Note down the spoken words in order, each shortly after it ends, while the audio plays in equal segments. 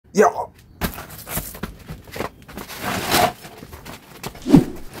Yeah.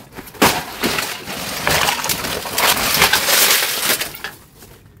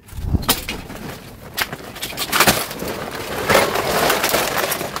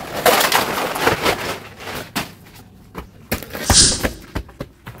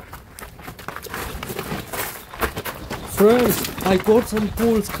 Friends, I got some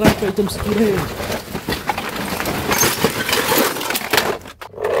cool scrap items today.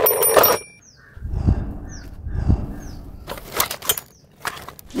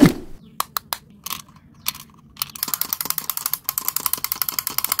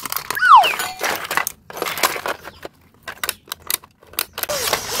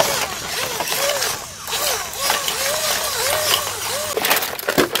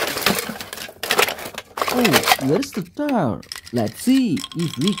 Oh, where's the tower? Let's see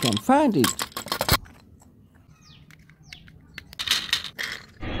if we can find it.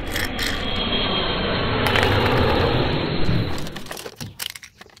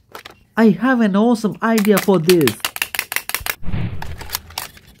 I have an awesome idea for this.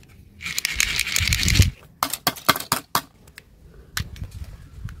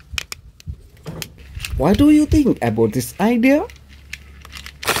 What do you think about this idea?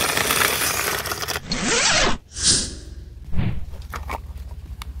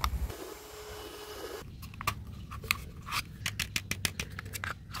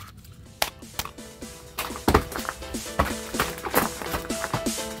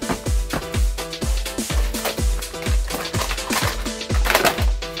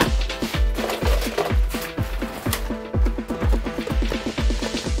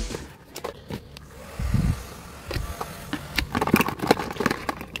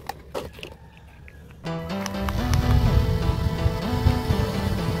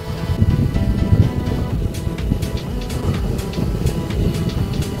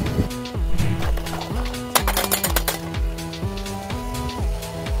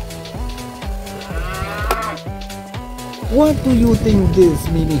 What do you think this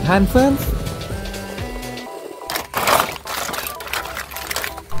mini hand fans?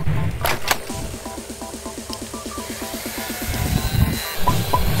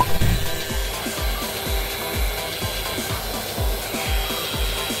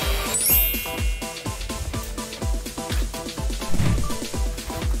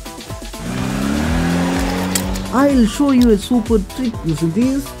 I'll show you a super trick using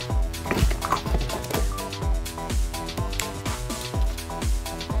this.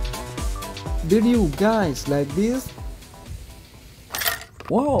 Did you guys like this?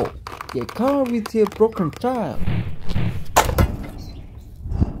 Wow, a car with a broken tire.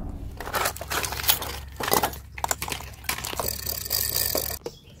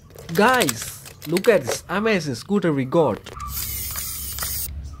 Guys, look at this amazing scooter we got.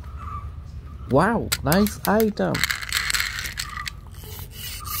 Wow, nice item.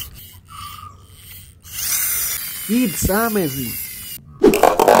 It's amazing.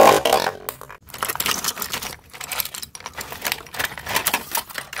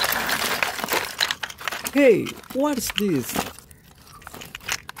 Hey, what's this?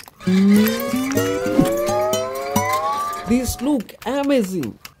 This look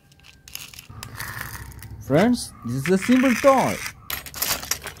amazing. Friends, this is a simple toy.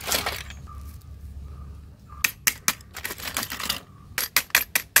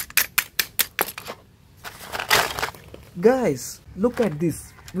 Guys, look at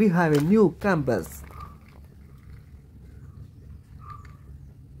this. We have a new compass.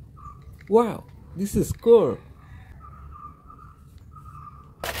 Wow, this is cool.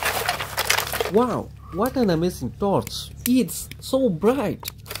 Wow, what an amazing torch. It's so bright.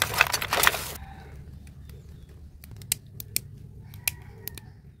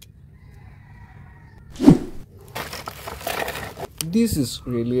 This is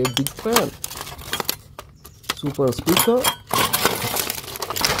really a big fan. Super speaker.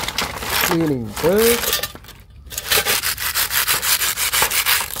 Cleaning dirt.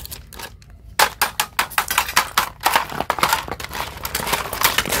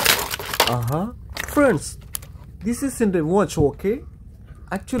 Friends, this isn't a watch, okay?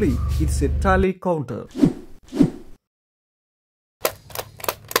 Actually, it's a tally counter.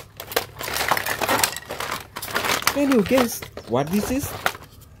 Can you guess what this is?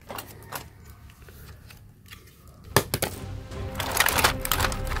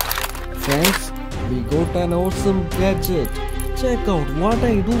 Friends, we got an awesome gadget. Check out what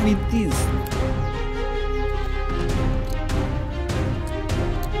I do with this.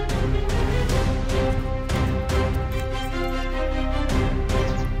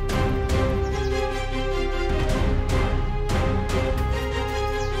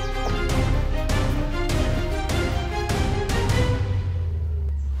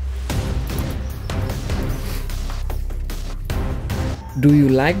 Do you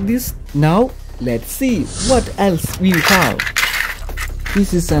like this? Now let's see what else we have.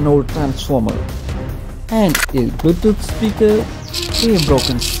 This is an old transformer and a Bluetooth speaker, a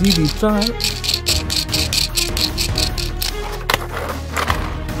broken CD drive,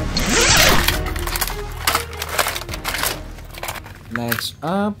 next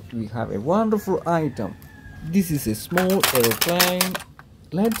up we have a wonderful item. This is a small aeroplane.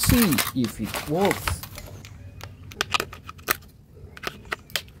 Let's see if it works.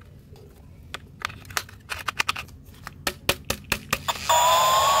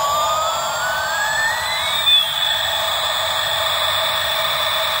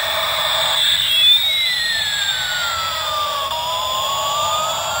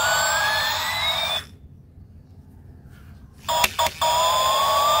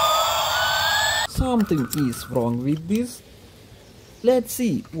 Something is wrong with this. Let's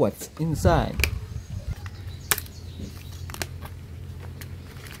see what's inside.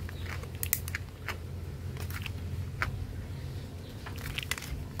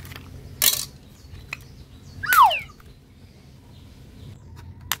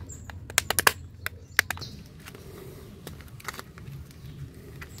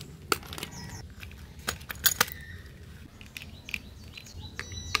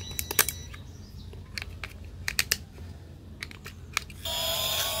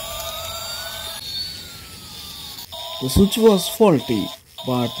 The switch was faulty,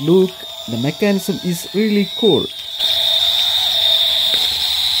 but look, the mechanism is really cool.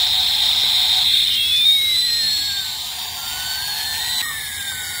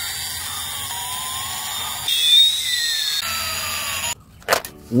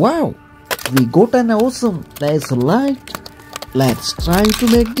 Wow, we got an awesome laser light. Let's try to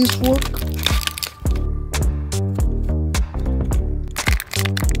make this work.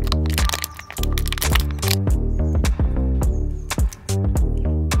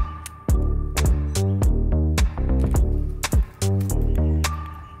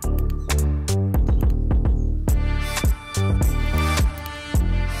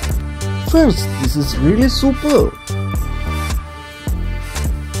 First, this is really super.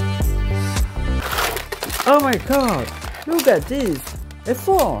 Oh my god, look at this, a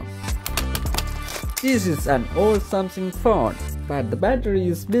phone. This is an old Samsung phone, but the battery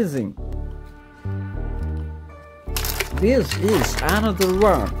is missing. This is another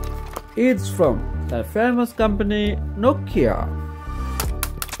one. It's from the famous company Nokia.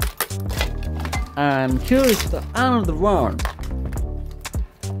 And here is the another one.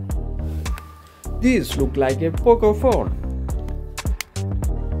 This looks like a poker phone.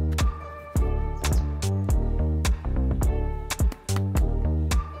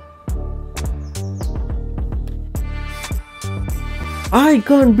 I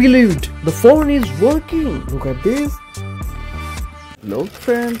can't believe it. The phone is working. Look at this. Look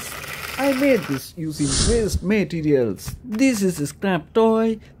friends, I made this using waste materials. This is a scrap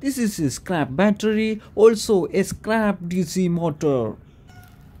toy. This is a scrap battery. Also a scrap DC motor.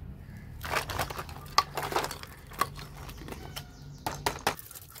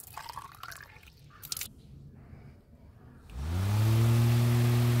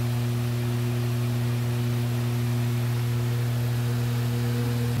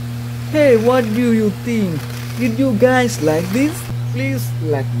 Hey, what do you think? Did you guys like this? Please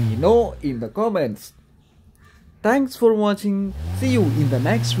let me know in the comments. Thanks for watching. See you in the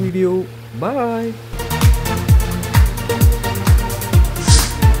next video. Bye.